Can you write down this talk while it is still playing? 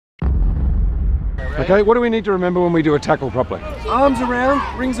Okay, what do we need to remember when we do a tackle properly? Arms around,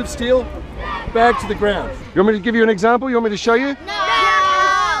 rings of steel, bag to the ground. You want me to give you an example? You want me to show you? No.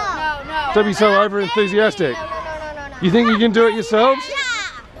 Don't be so over enthusiastic. No. You think you can do it yourselves?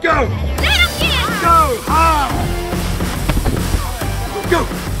 Yeah. Go! Go hard! Go!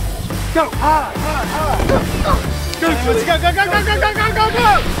 Go hard! Go! Go!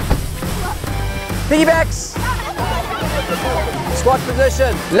 Piggybacks. Squat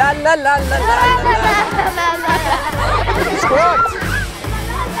position. La la la la la la. Squat.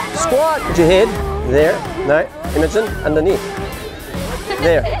 Squat. Put your head there. No, Imogen, underneath.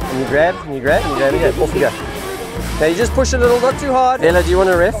 There. And you grab, and you grab, and you grab again. Off you go. Now you just push a little, not too hard. Ella, do you want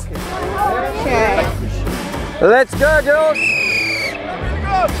a ref? Sure. Let's go, girls.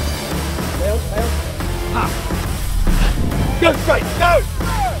 Go straight! Go!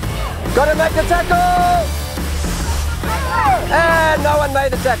 Gotta make the tackle! And no one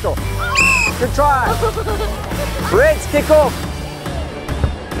made the tackle. Good try. Reds, kick off.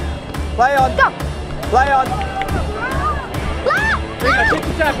 Play on. Go. Play on.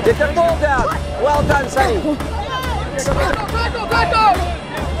 Get the ball down. Well done, Sunny.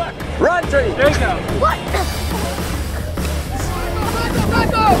 Run, Trini. There you go. What?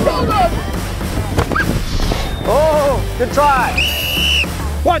 Oh, good try.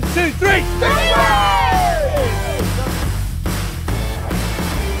 1, 2, 3!